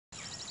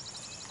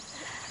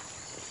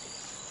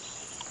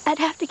I'd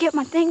have to get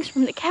my things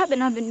from the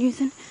cabin I've been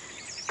using.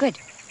 Good.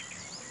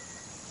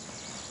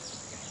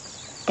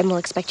 Then we'll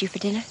expect you for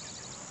dinner.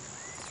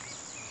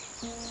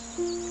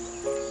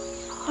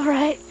 All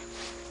right.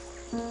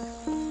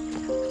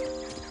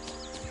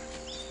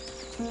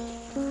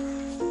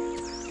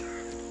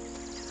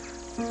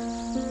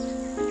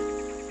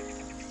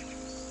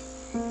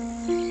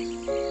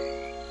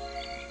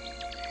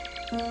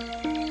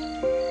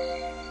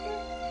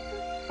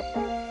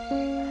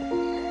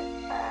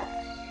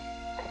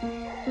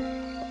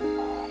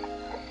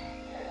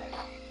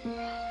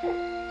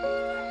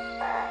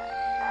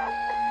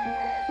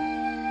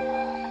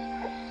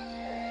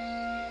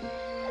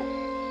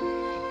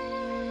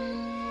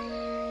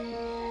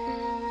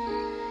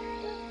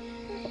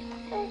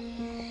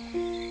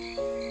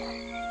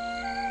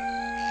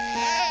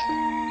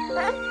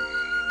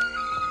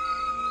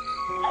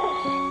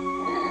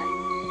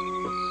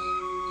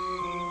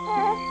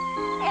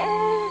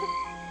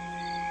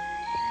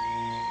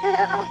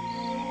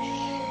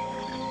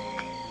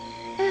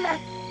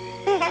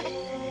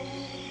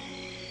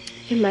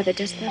 Your mother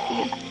does love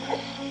you.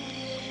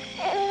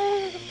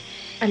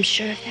 I'm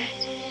sure of that.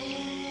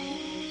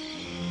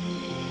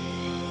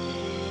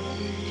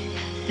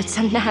 But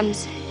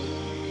sometimes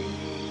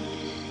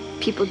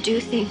people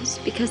do things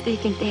because they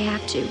think they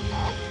have to,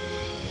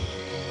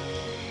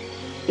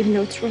 even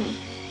though it's wrong.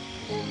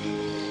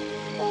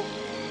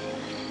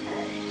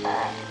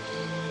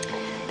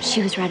 But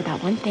she was right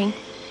about one thing.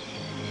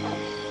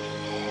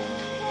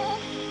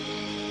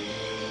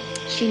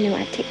 She knew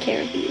I'd take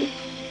care of you.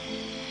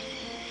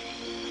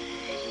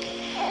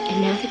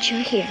 And now that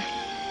you're here,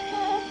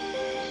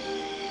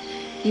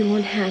 you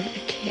won't have a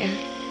care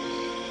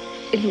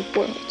in the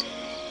world.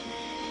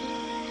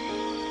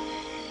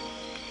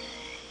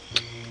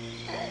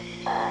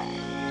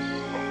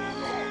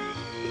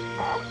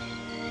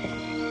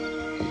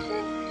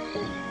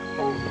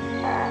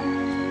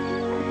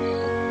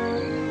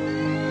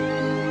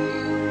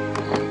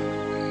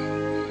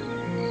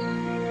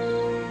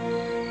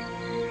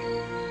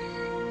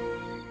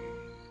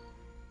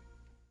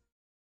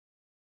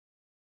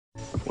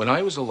 When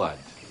I was a lad,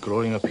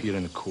 growing up here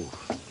in the Cove,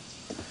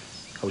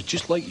 I was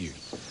just like you.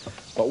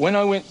 But when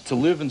I went to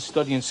live and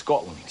study in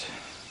Scotland,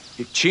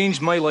 it changed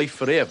my life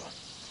forever.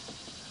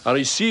 I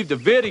received a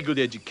very good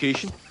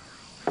education,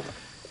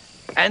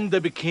 and I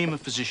became a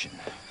physician.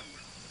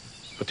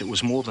 But it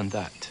was more than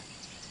that.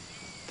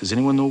 Does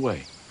anyone know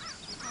why?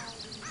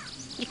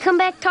 You come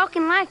back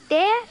talking like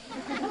that?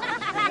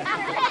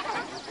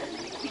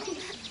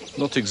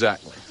 Not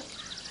exactly.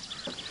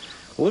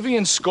 Living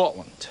in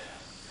Scotland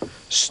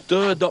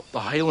stirred up the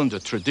Highlander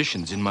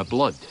traditions in my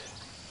blood.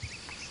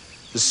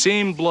 The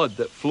same blood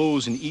that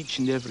flows in each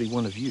and every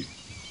one of you.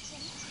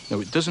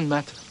 Now, it doesn't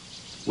matter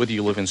whether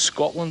you live in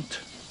Scotland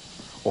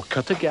or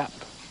Cuttergap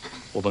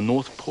or the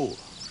North Pole.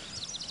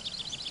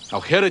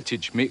 Our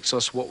heritage makes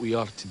us what we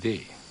are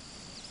today.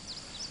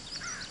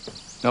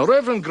 Now,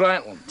 Reverend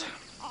Grantland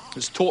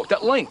has talked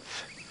at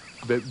length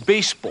about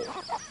baseball.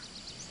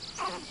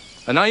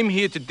 And I'm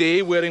here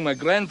today wearing my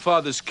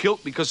grandfather's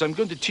kilt because I'm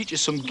going to teach you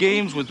some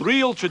games with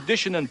real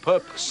tradition and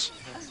purpose.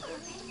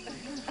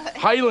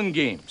 Highland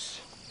games.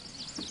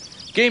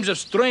 Games of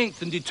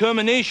strength and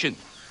determination.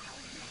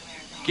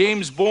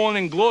 Games born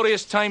in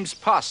glorious times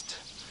past,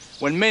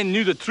 when men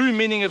knew the true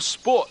meaning of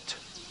sport.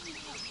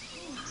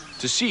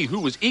 To see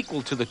who was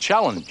equal to the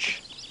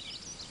challenge.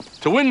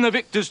 To win the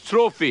victor's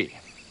trophy.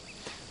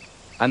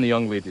 And the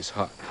young lady's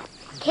heart.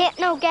 Can't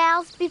no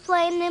gals be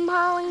playing them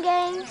Highland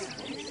games?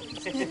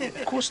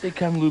 Of course they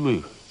can,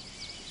 Lulu.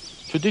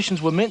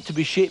 Traditions were meant to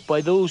be shaped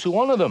by those who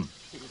honor them.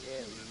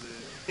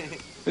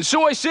 And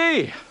so I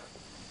say,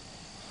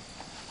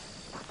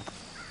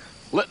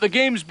 let the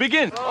games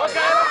begin. Okay.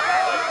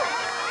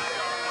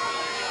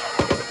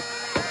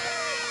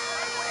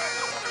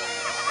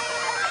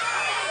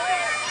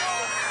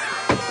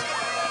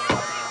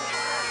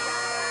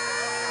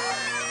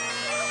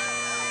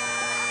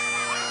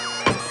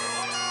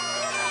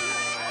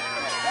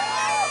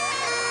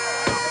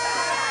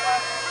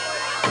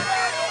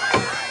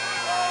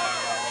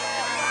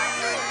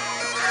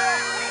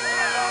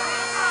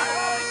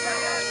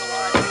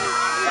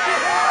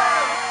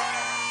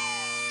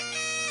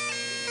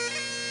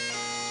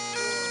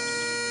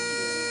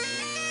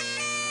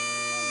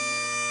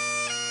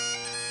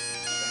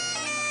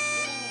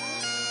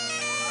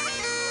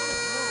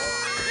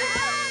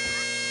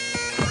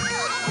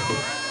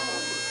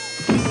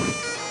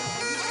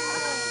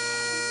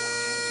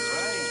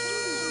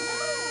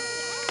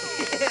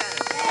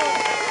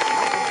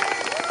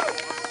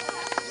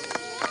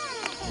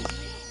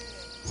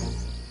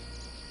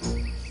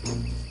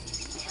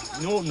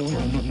 No.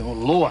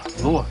 Lower.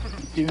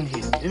 Down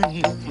here.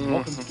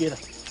 Walk them together.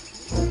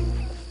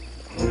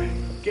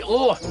 Get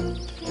lower.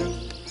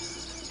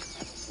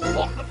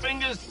 Lock the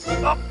fingers.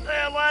 Up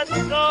there, lads.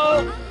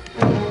 Go.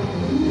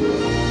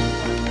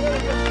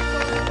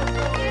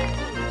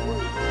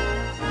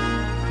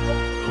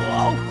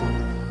 Whoa.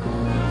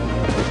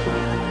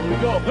 Here we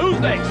go. Who's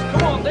next?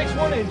 Come on, next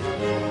one in.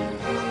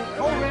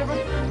 Go,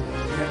 Reverend.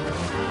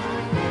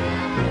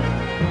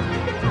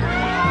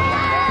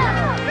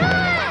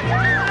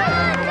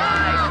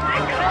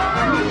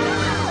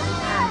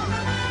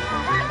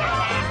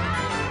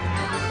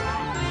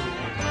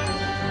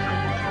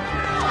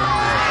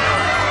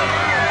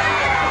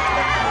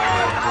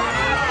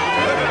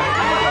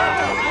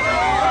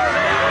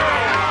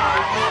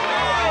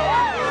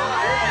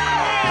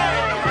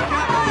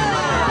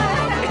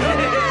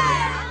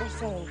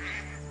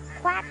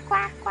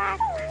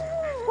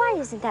 Why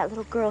isn't that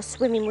little girl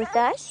swimming with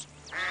us?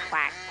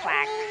 Quack,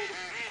 quack,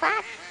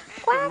 quack,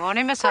 quack. Good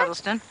morning, Miss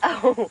Huddleston.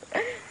 Oh,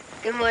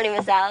 good morning,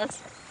 Miss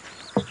Alice.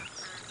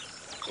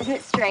 Isn't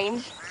it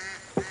strange?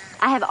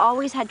 I have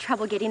always had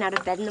trouble getting out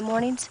of bed in the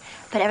mornings,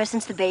 but ever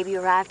since the baby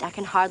arrived, I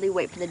can hardly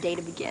wait for the day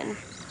to begin.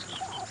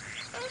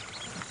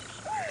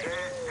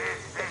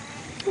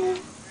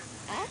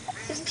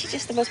 Isn't she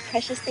just the most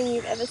precious thing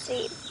you've ever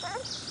seen?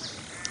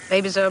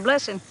 Babies are a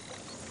blessing.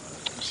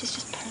 She's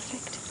just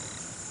perfect.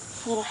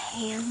 Her little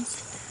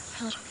hands,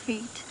 her little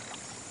feet,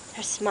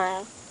 her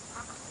smile.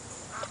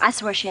 I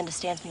swear she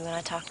understands me when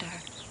I talk to her.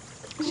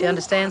 She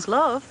understands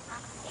love.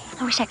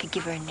 I wish I could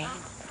give her a name.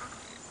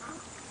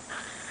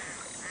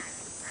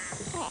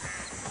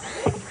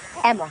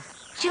 Emma.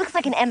 She looks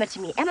like an Emma to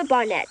me. Emma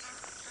Barnett.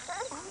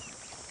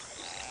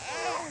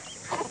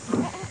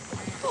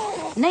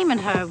 Naming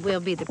her will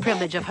be the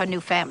privilege of her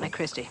new family,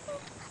 Christy.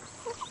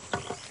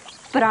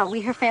 But aren't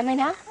we her family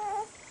now?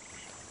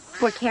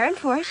 We're caring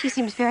for her. She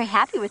seems very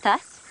happy with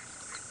us.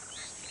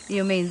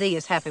 You mean thee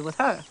is happy with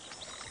her?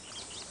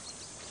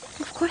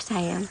 Of course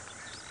I am.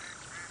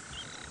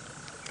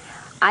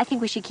 I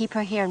think we should keep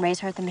her here and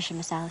raise her at the mission,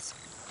 Miss Alice.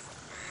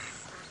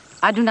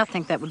 I do not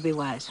think that would be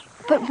wise.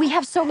 But we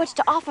have so much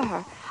to offer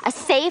her. A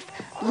safe,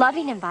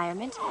 loving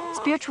environment,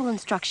 spiritual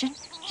instruction.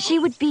 She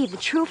would be the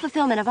true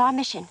fulfillment of our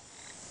mission.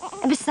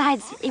 And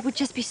besides, it would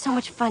just be so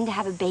much fun to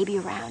have a baby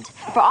around.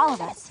 For all of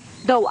us.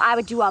 Though I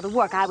would do all the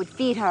work. I would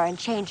feed her and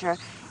change her.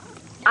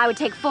 I would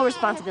take full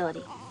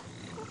responsibility.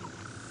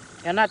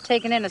 You're not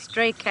taking in a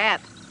stray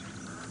cat.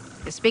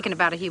 You're speaking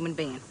about a human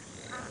being.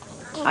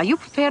 Are you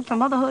prepared for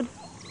motherhood?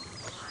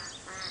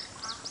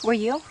 Were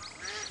you?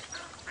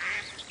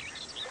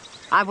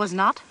 I was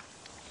not.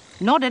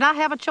 Nor did I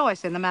have a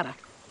choice in the matter.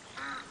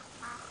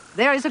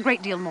 There is a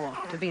great deal more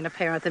to being a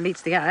parent than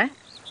meets the eye.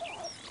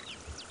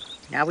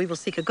 Now we will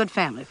seek a good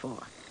family for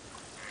her.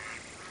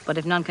 But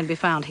if none can be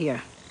found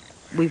here,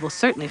 we will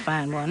certainly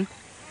find one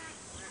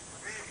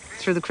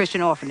through the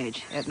Christian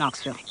orphanage at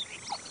Knoxville.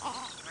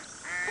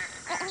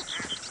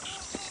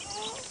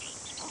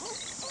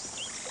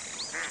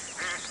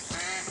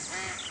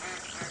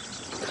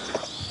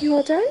 You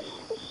all done?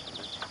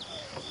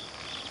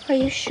 Are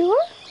you sure?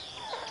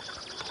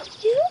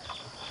 Yeah?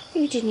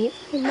 You didn't eat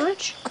very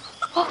much.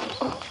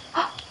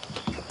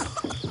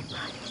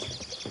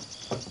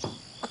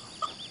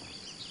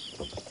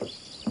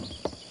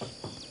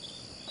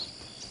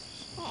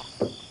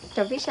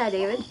 Don't be shy,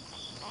 David.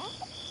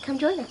 Come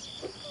join us.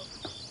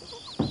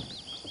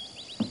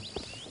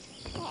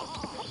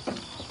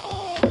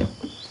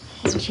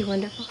 Isn't she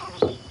wonderful?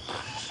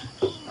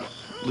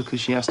 Look who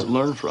she has to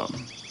learn from.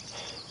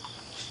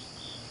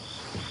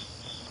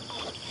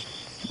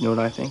 You know what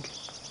I think?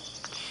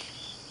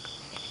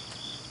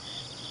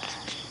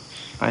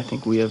 I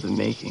think we have the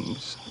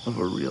makings of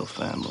a real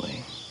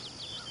family.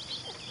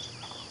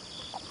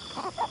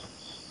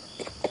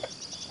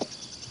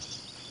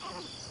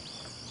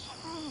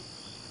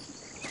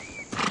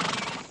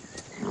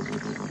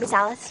 Miss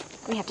Alice,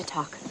 we have to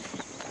talk.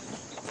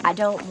 I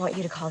don't want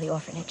you to call the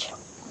orphanage.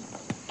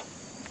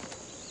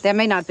 There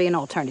may not be an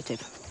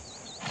alternative.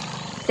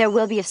 There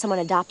will be if someone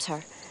adopts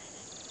her.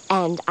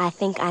 And I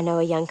think I know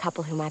a young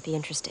couple who might be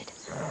interested.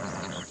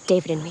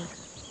 David and me.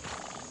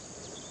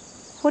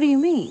 What do you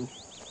mean?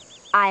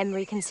 I am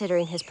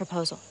reconsidering his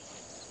proposal.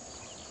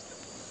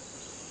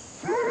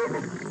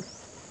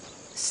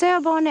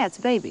 Sarah Barnett's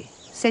baby.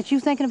 Set you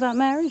thinking about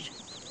marriage?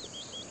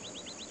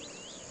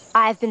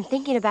 I've been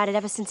thinking about it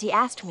ever since he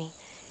asked me.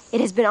 It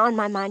has been on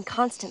my mind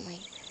constantly.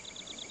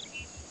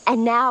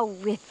 And now,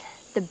 with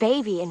the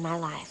baby in my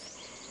life,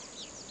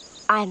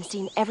 I am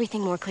seeing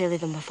everything more clearly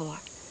than before.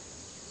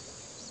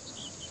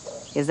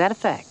 Is that a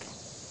fact?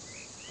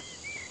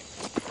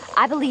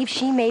 I believe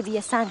she may be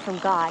a sign from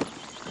God.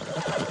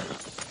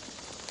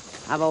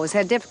 I've always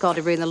had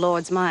difficulty reading the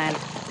Lord's mind.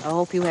 I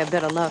hope you have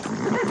better luck.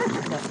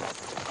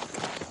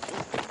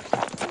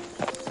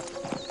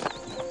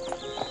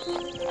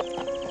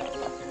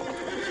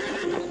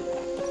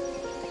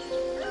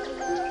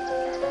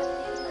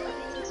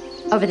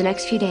 Over the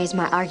next few days,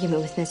 my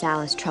argument with Miss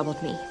Alice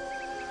troubled me.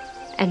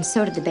 And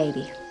so did the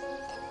baby.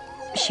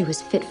 She was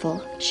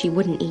fitful. She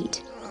wouldn't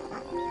eat.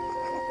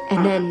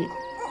 And then,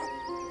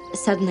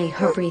 suddenly,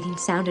 her breathing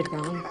sounded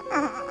wrong,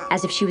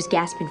 as if she was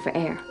gasping for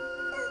air.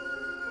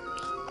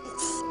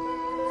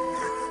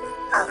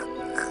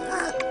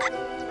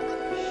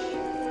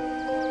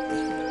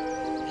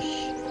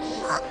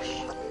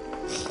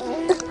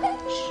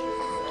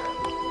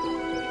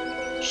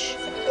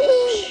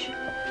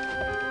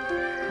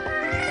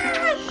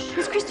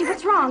 Miss Christy,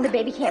 what's wrong? The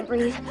baby can't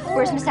breathe.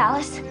 Where's Miss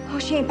Alice? Oh,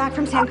 she ain't back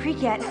from Sand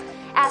Creek yet.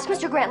 Ask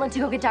Mr. Grantland to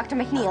go get Dr.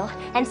 McNeil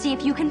and see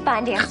if you can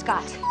find Aunt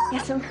Scott.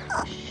 Yes, ma'am.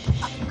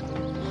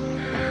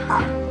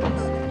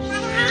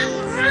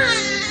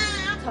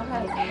 It's all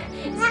right.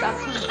 Stop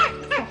crying.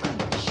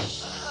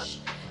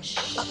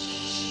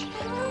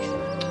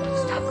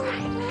 Stop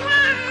crying.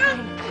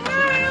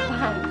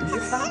 Fine.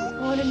 You're fine.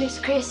 Morning, Miss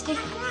Christy.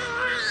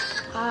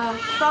 I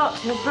thought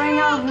to bring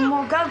over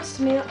more goat's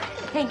milk.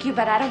 Thank you,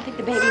 but I don't think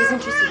the baby is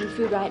interested in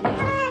food right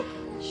now.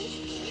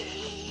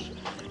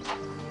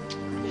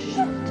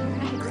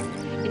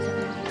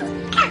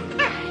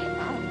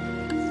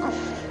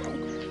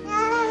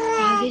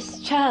 Oh, this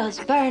child's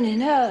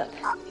burning up.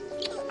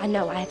 I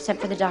know. I have sent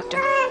for the doctor.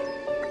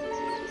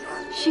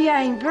 She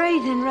ain't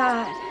breathing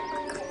right.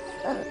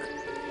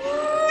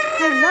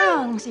 Her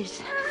lungs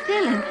is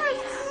filling.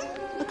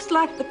 Looks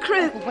like the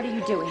croup. Well, what are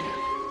you doing?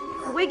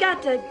 We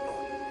got to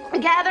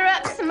gather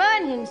up some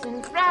onions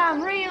and fry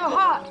them real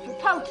hot for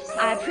poultice.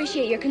 I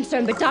appreciate your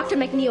concern, but Dr.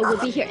 McNeil will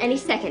be here any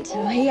second.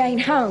 Well, he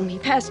ain't home. He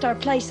passed our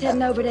place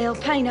heading over to El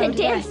Pano Then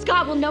today. Dan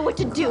Scott will know what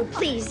to do.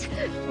 Please,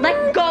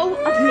 let go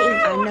of me.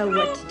 I know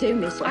what to do,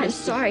 Miss I'm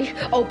Christy. sorry,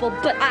 Opal,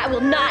 but I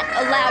will not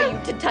allow you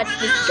to touch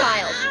this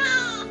child.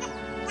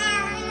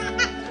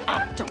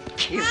 I don't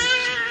care what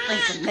you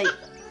think of me.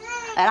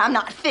 And I'm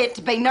not fit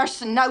to be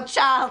nursing no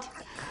child.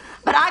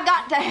 But I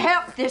got to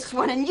help this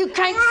one, and you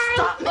can't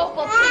stop me.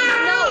 Opal,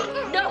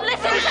 please, no,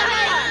 listen to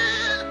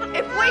me.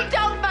 If we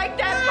don't make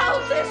that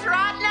poultice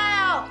right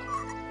now,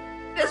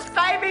 this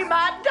baby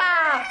might die.